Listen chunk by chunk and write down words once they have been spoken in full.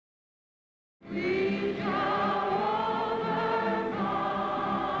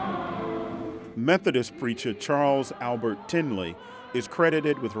Methodist preacher Charles Albert Tindley is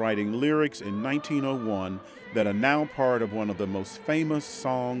credited with writing lyrics in 1901 that are now part of one of the most famous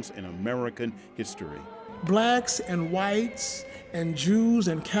songs in American history. Blacks and whites and Jews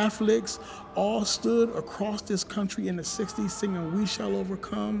and Catholics all stood across this country in the 60s singing "We Shall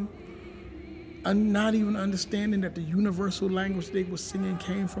Overcome," and not even understanding that the universal language they were singing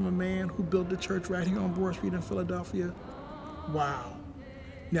came from a man who built the church right here on Broad Street in Philadelphia. Wow.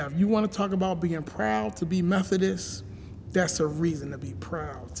 Now, if you want to talk about being proud to be Methodist, that's a reason to be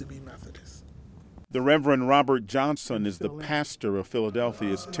proud to be Methodist. The Reverend Robert Johnson is the pastor of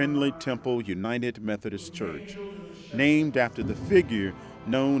Philadelphia's Tindley Temple United Methodist Church, named after the figure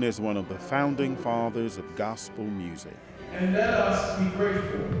known as one of the founding fathers of gospel music. And let us be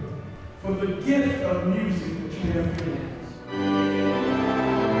grateful for the gift of music which we have given.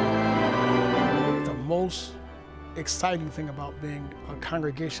 The most exciting thing about being a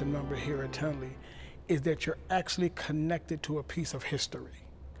congregation member here at Tindley is that you're actually connected to a piece of history.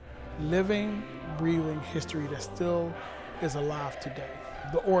 Living, breathing history that still is alive today.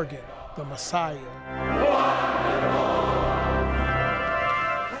 The organ, the Messiah.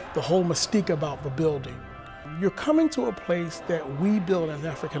 The whole mystique about the building. You're coming to a place that we built as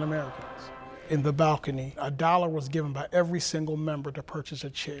African Americans. In the balcony, $1 was given by every single member to purchase a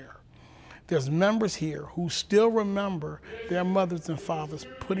chair. There's members here who still remember their mothers and fathers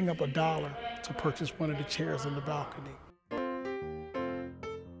putting up $1 to purchase one of the chairs in the balcony.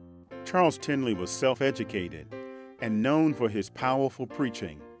 Charles Tindley was self-educated and known for his powerful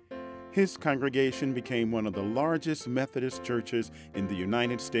preaching. His congregation became one of the largest Methodist churches in the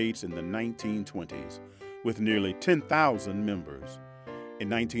United States in the 1920s, with nearly 10,000 members. In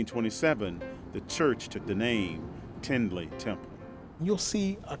 1927, the church took the name Tindley Temple. You'll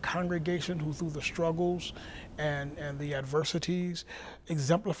see a congregation who, through the struggles and the adversities,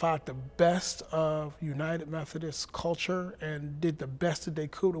 exemplified the best of United Methodist culture and did the best that they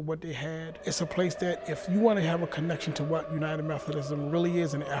could with what they had. It's a place that, if you want to have a connection to what United Methodism really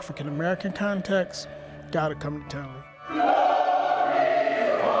is in the African American context, gotta come to Tindley.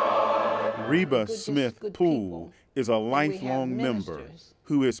 Reba Smith Poole is a lifelong member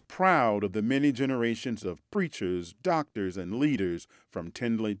who is proud of the many generations of preachers, doctors, and leaders from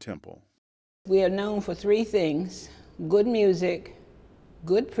Tindley Temple. We are known for three things: good music,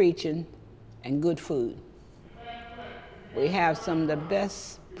 good preaching, and good food. We have some of the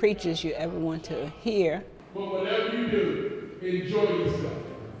best preachers you ever want to hear. But whatever you do, enjoy yourself.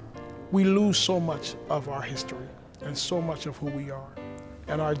 We lose so much of our history and so much of who we are.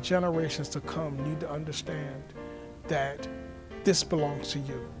 And our generations to come need to understand that this belongs to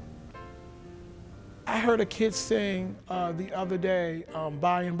you. I heard a kid sing the other day,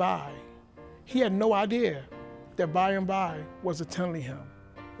 By and By. He had no idea that By and By was a Tindley hymn.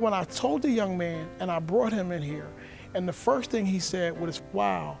 When I told the young man and I brought him in here, and the first thing he said was,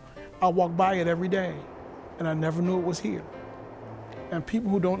 wow, I walk by it every day, and I never knew it was here. And people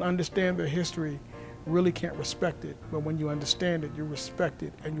who don't understand their history really can't respect it, but when you understand it, you respect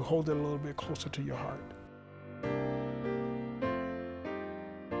it and you hold it a little bit closer to your heart.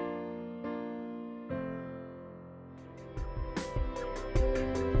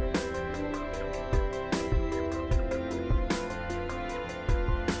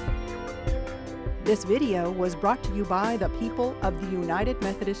 This video was brought to you by the people of the United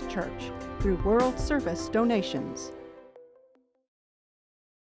Methodist Church through World Service donations.